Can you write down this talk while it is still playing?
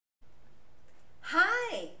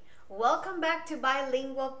Welcome back to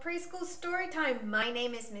Bilingual Preschool Storytime. My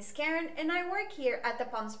name is Miss Karen and I work here at the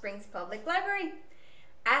Palm Springs Public Library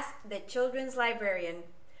as the Children's Librarian.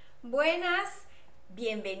 Buenas,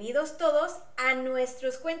 bienvenidos todos a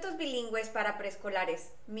nuestros cuentos bilingües para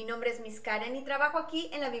preescolares. Mi nombre es Miss Karen y trabajo aquí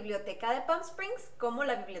en la biblioteca de Palm Springs como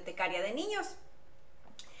la bibliotecaria de niños.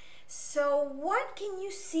 So what can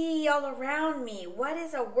you see all around me? What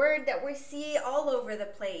is a word that we see all over the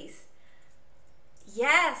place?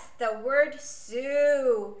 Yes, the word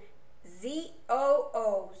zoo.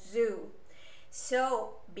 Z-O-O, zoo.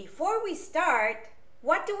 So, before we start,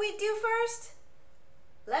 what do we do first?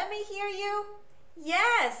 Let me hear you.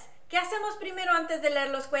 Yes. ¿Qué hacemos primero antes de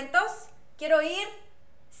leer los cuentos? ¿Quiero oír?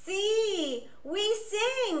 Sí, we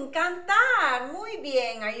sing, cantar. Muy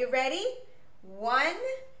bien. Are you ready? 1,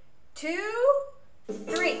 2,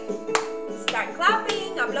 3. Start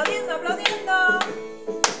clapping, aplaudiendo, aplaudiendo.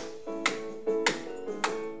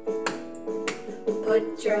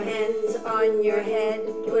 Put your hands on your head,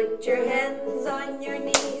 put your hands on your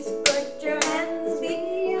knees, put your hands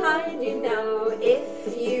behind you now,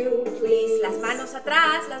 if you please. Las manos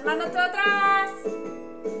atrás, las manos atrás.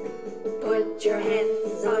 Put your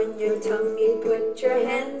hands on your tummy, put your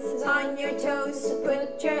hands on your toes,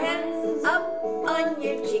 put your hands up on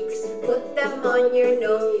your cheeks, put them on your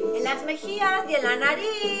nose, en las mejillas y en la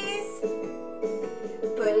nariz.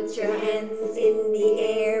 Put your hands in the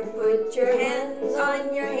air, put your hands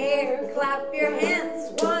on your hair, clap your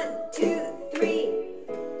hands, 1, 2, 3,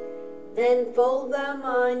 then fold them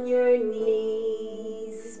on your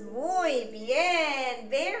knees. Muy bien,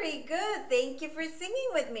 very good. Thank you for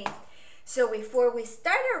singing with me. So before we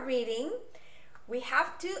start our reading, we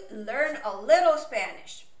have to learn a little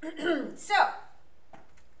Spanish. So,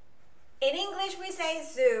 in English we say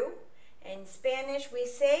zoo, in Spanish we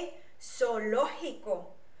say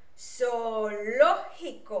zoológico.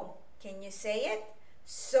 Zoológico. Can you say it?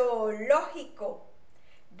 Zoológico.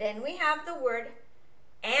 Then we have the word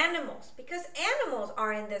animals, because animals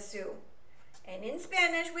are in the zoo. And in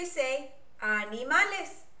Spanish we say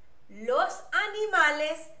animales. Los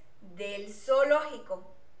animales del zoológico.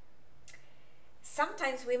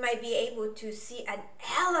 Sometimes we might be able to see an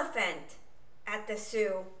elephant at the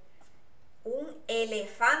zoo. Un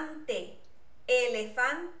elefante.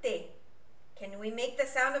 Elefante. Can we make the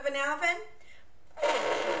sound of an elephant?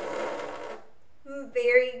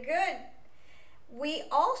 Very good. We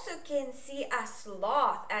also can see a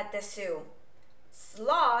sloth at the zoo.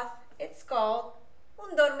 Sloth, it's called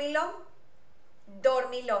un dormilón.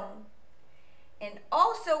 Dormilón. And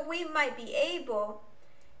also we might be able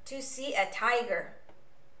to see a tiger.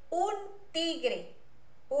 Un tigre.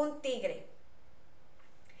 Un tigre.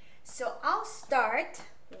 So I'll start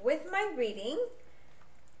with my reading.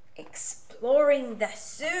 Exploring the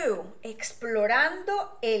zoo,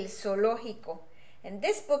 explorando el zoológico. And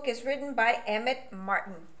this book is written by Emmett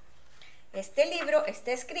Martin. Este libro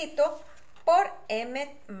está escrito por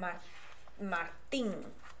Emmett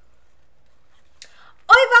Martin.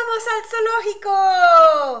 Hoy vamos al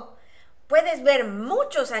zoológico. Puedes ver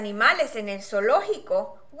muchos animales en el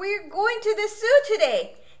zoológico. We're going to the zoo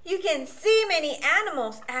today. You can see many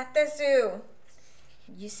animals at the zoo.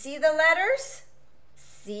 You see the letters?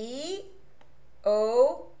 C-O-O.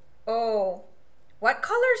 What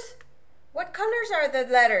colors? What colors are the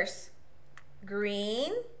letters?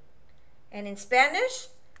 Green. And in Spanish,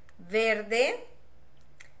 verde.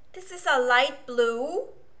 This is a light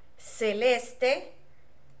blue, celeste,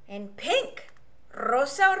 and pink,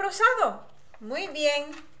 rosa o rosado. Muy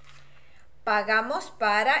bien. Pagamos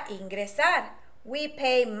para ingresar. We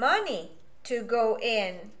pay money to go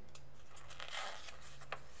in.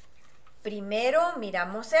 Primero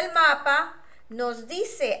miramos el mapa, nos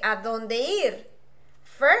dice a dónde ir.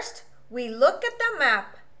 First, we look at the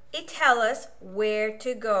map. It tells us where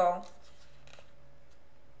to go.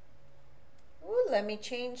 Ooh, let me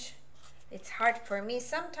change. It's hard for me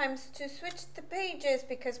sometimes to switch the pages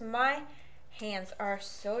because my hands are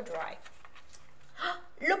so dry.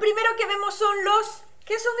 Lo primero que vemos son los...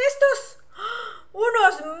 ¿Qué son estos?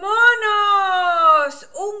 ¡Unos monos!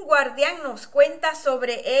 Un guardián nos cuenta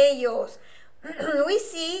sobre ellos. We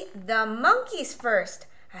see the monkeys first.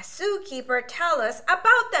 A zookeeper tells us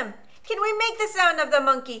about them. Can we make the sound of the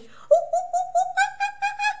monkey?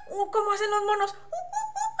 ¿Cómo hacen los monos?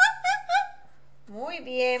 Muy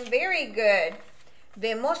bien, very good.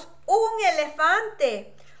 Vemos un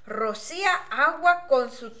elefante. Rocía agua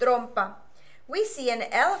con su trompa. We see an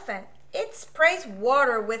elephant. It sprays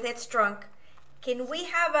water with its trunk. Can we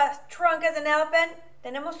have a trunk as an elephant?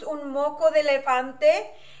 Tenemos un moco de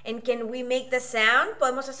elefante. And can we make the sound?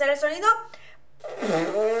 ¿Podemos hacer el sonido?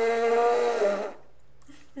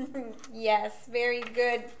 Yes, very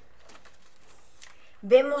good.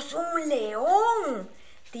 Vemos un león.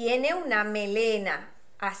 Tiene una melena,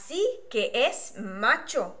 así que es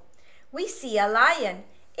macho. We see a lion.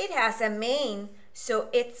 It has a mane, so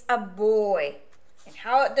it's a boy. And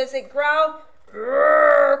how does it growl?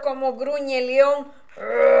 Roar, como gruñe el león.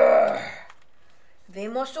 Roar.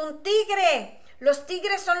 Vemos un tigre. Los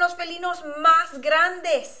tigres son los felinos más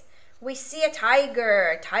grandes. We see a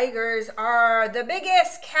tiger. Tigers are the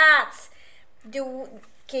biggest cats.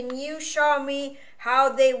 Can you show me how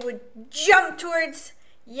they would jump towards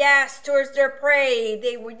their prey?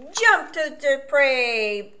 They would jump to their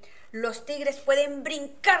prey. Los tigres pueden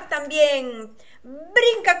brincar también.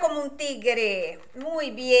 Brinca como un tigre. Muy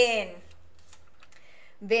bien.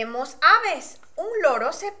 Vemos aves. Un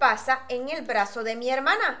loro se pasa en el brazo de mi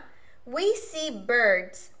hermana. We see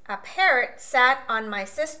birds. A parrot sat on my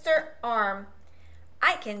sister's arm.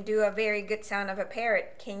 I can do a very good sound of a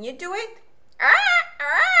parrot. Can you do it?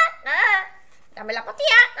 Dame la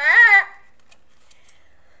patilla.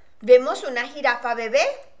 Vemos una jirafa bebé.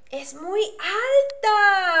 Es muy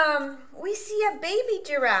alta. We see a baby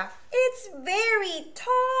giraffe. It's very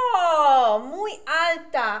tall. Muy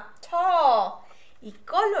alta. Tall. Y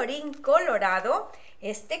colorín colorado,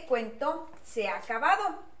 este cuento se ha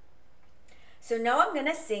acabado. So now I'm going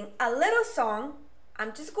to sing a little song.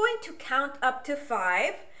 I'm just going to count up to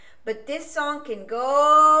 5, but this song can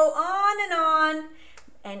go on,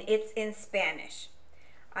 and it's in Spanish.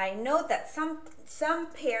 I know that some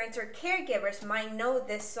parents or caregivers might know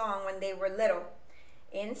this song when they were little.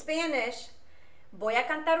 In Spanish, voy a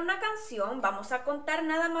cantar una canción, vamos a contar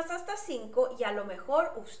nada más hasta 5 y a lo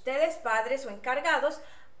mejor ustedes, padres o encargados,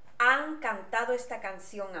 han cantado esta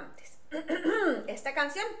canción antes. Esta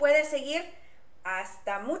canción puede seguir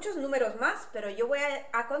hasta muchos números más, pero yo voy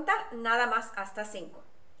a contar nada más hasta 5.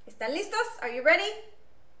 ¿Están listos? Are you ready?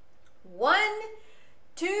 1,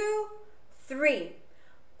 2, 3.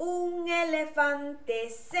 Un elefante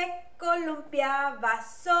se columpiaba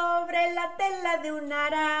sobre la tela de una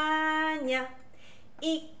araña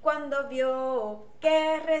y cuando vio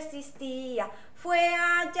que resistía fue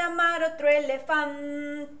a llamar otro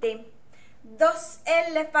elefante. 2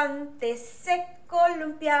 elefantes se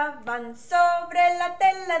columpiaban sobre la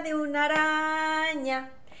tela de una araña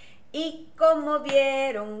y como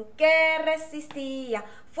vieron que resistía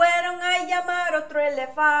fueron a llamar otro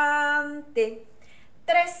elefante.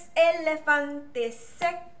 3 elefantes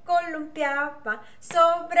se columpiaban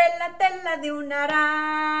sobre la tela de una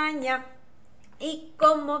araña y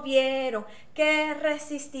como vieron que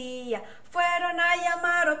resistía fueron a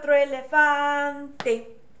llamar otro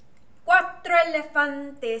elefante. 4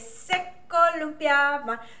 elefantes se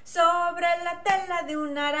columpiaban sobre la tela de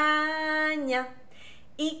una araña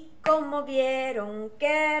y como vieron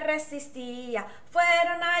que resistía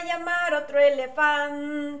fueron a llamar otro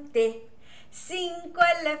elefante. 5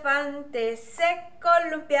 elefantes se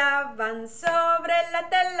columpiaban sobre la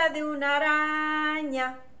tela de una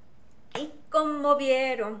araña y como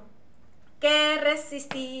vieron que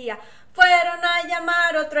resistía fueron a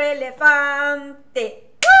llamar otro elefante.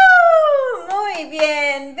 Woo! Muy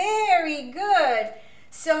bien, very good.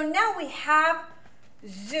 So now we have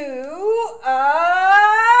Zoo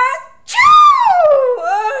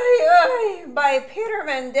by Peter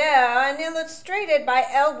Mandel and illustrated by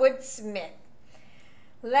Elwood Smith.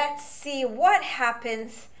 Let's see what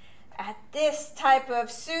happens at this type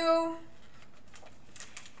of zoo.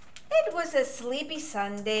 It was a sleepy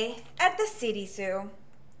Sunday at the city zoo.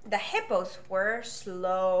 The hippos were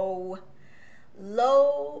slow,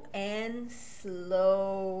 low and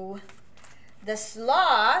slow. The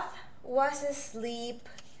sloth was asleep,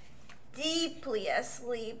 deeply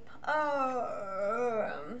asleep.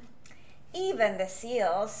 Even the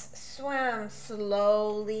seals swam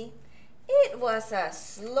slowly. It was a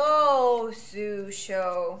slow zoo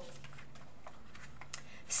show.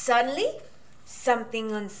 Suddenly,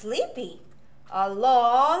 something unsleepy, a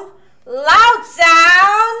long, loud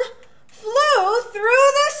sound flew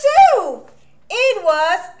through the zoo. It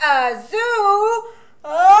was a zoo.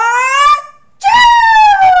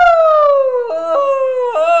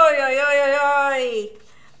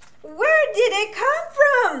 Where did it come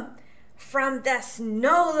from? From the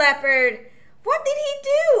snow leopard. What did he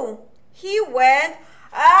do? He went,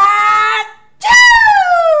 achoo!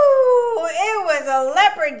 It was a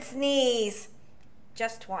leopard sneeze.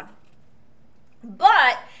 Just one.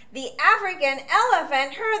 But the African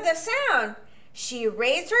elephant heard the sound. She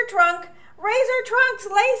raised her trunk, raised her trunks,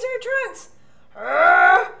 raised her trunks.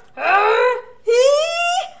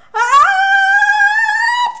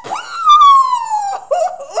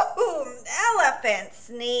 Elephant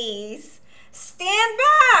sneeze. Stand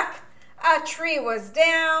back. A tree was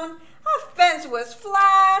down, a fence was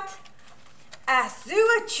flat. A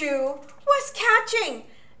Zuachu was catching.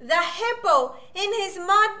 The hippo in his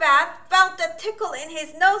mud bath felt a tickle in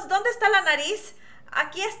his nose. ¿Dónde está la nariz?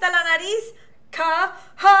 Aquí está la nariz. Ka,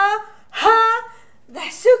 ha, ha. The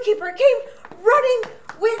zookeeper came running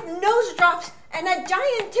with nose drops and a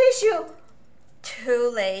giant tissue. Too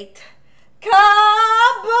late.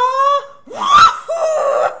 Kaba!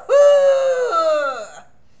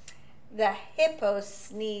 The hippo's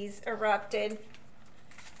sneeze erupted.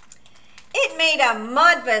 It made a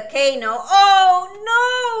mud volcano. Oh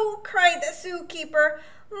no, cried the zookeeper.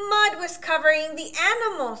 Mud was covering the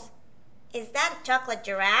animals. Is that a chocolate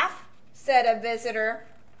giraffe? Said a visitor.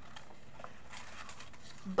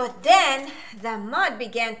 But then the mud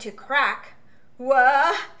began to crack.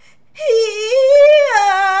 Wah!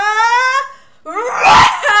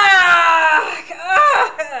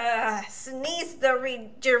 Sneezed the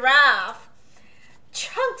giraffe.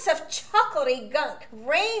 Chunks of chocolatey gunk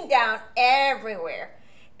rained down everywhere.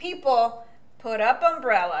 People put up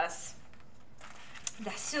umbrellas.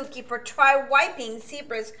 The zookeeper tried wiping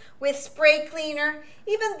zebras with spray cleaner.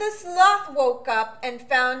 Even the sloth woke up and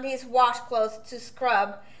found his washcloths to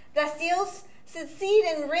scrub. The seals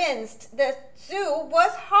succeeded and rinsed. The zoo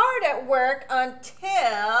was hard at work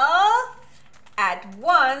until, at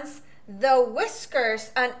once, the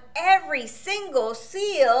whiskers on every single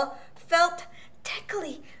seal felt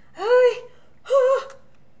tickly.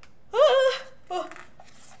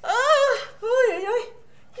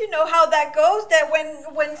 You know how that goes, that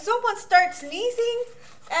when someone starts sneezing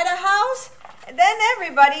at a house, then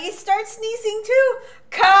everybody starts sneezing too.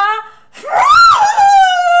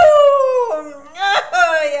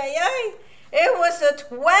 It was a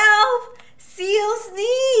 12 seal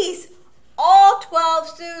sneeze. All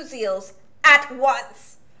 12 zoo seals at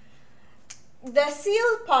once. The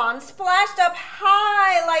seal pond splashed up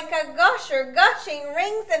high like a gusher, gushing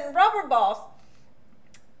rings and rubber balls.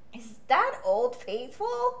 Is that Old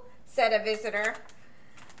Faithful? Said a visitor.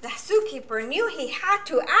 The zookeeper knew he had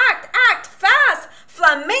to act fast.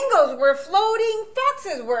 Flamingos were floating,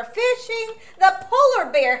 foxes were fishing, the polar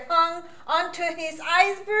bear hung onto his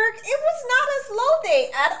iceberg. It was not a slow day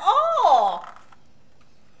at all.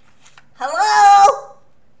 Hello?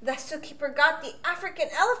 The zookeeper got the African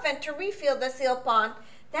elephant to refill the seal pond.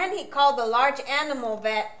 Then he called the large animal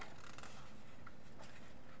vet.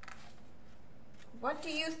 What do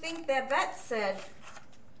you think the vet said?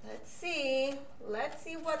 Let's see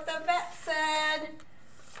what the vet said.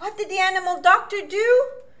 What did the animal doctor do?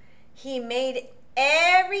 He made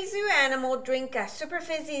every zoo animal drink a super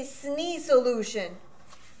fizzy sneeze solution.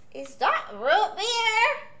 Is that root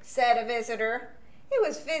beer? Said a visitor. It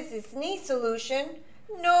was fizzy sneeze solution.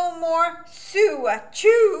 No more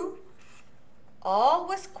Sue-a-choo. All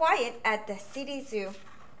was quiet at the city zoo.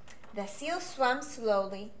 The seal swam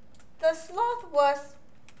slowly. The sloth was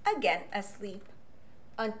again asleep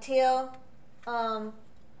until,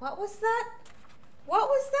 what was that? What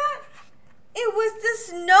was that? It was the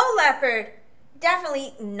snow leopard.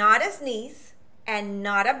 Definitely not a sneeze and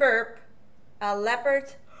not a burp. A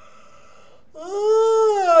leopard.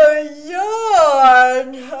 Yawn.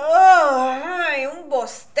 Un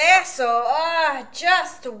bostezo.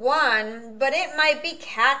 Just one, but it might be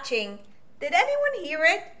catching. Did anyone hear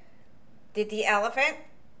it? Did the elephant?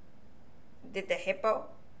 Did the hippo?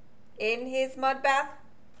 In his mud bath?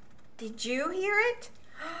 Did you hear it?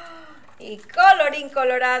 Y colorín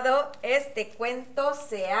colorado, este cuento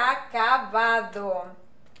se ha acabado.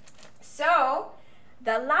 So,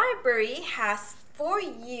 the library has for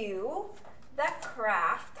you the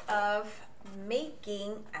craft of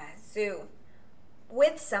making a zoo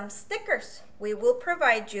with some stickers. We will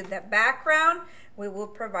provide you the background, we will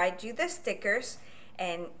provide you the stickers,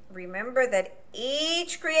 and remember that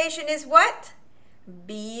each creation is what?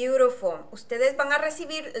 Beautiful. Ustedes van a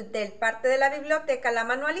recibir del parte de la biblioteca la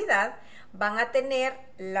manualidad, van a tener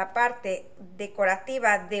la parte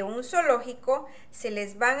decorativa de un zoológico, se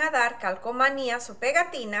les van a dar calcomanías o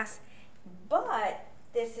pegatinas, but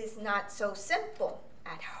this is not so simple.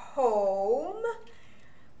 At home,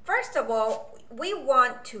 first of all, we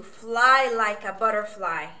want to fly like a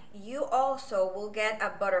butterfly. You also will get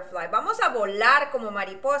a butterfly. Vamos a volar como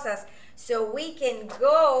mariposas so we can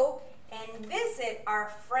go and visit our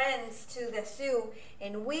friends to the zoo,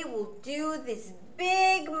 and we will do these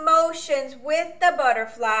big motions with the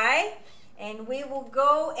butterfly, and we will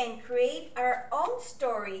go and create our own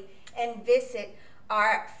story and visit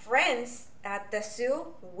our friends at the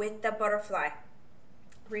zoo with the butterfly.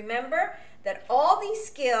 Remember that all these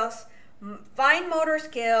skills, fine motor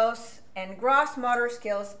skills, and gross motor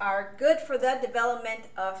skills are good for the development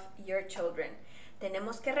of your children.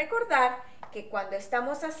 Tenemos que recordar que cuando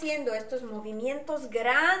estamos haciendo estos movimientos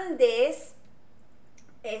grandes,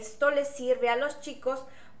 esto les sirve a los chicos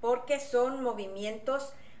porque son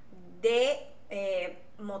movimientos de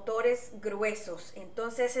motores gruesos.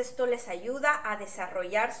 Entonces esto les ayuda a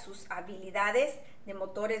desarrollar sus habilidades de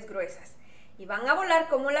motores gruesas. Y van a volar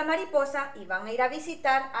como la mariposa y van a ir a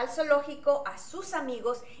visitar al zoológico a sus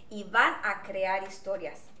amigos y van a crear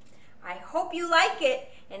historias. I hope you like it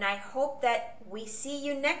and I hope that we see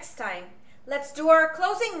you next time. Let's do our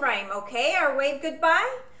closing rhyme, okay? Our wave goodbye.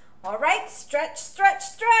 All right, stretch, stretch,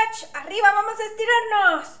 stretch. Arriba, vamos a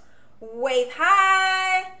estirarnos. Wave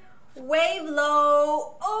high, wave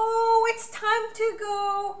low. Oh, it's time to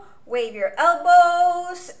go. Wave your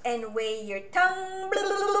elbows and wave your tongue.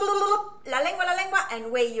 La lengua,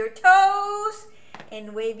 and wave your toes.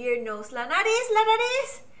 And wave your nose, la nariz, la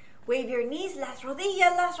nariz. Wave your knees, las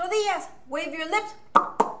rodillas, las rodillas. Wave your lips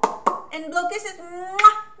and blow kisses. Mwah,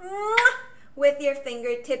 mwah. With your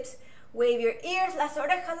fingertips. Wave your ears, las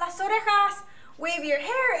orejas, las orejas. Wave your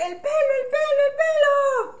hair, el pelo, el pelo, el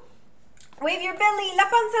pelo. Wave your belly, la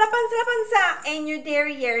panza, la panza, la panza. And your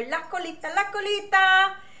derriere, la colita, la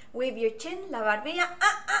colita. Wave your chin, la barbilla.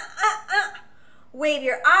 Wave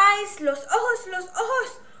your eyes, los ojos, los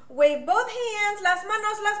ojos. Wave both hands, las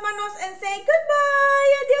manos, and say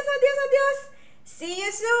goodbye. Adiós, adiós, adiós. See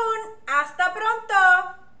you soon. Hasta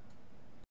pronto.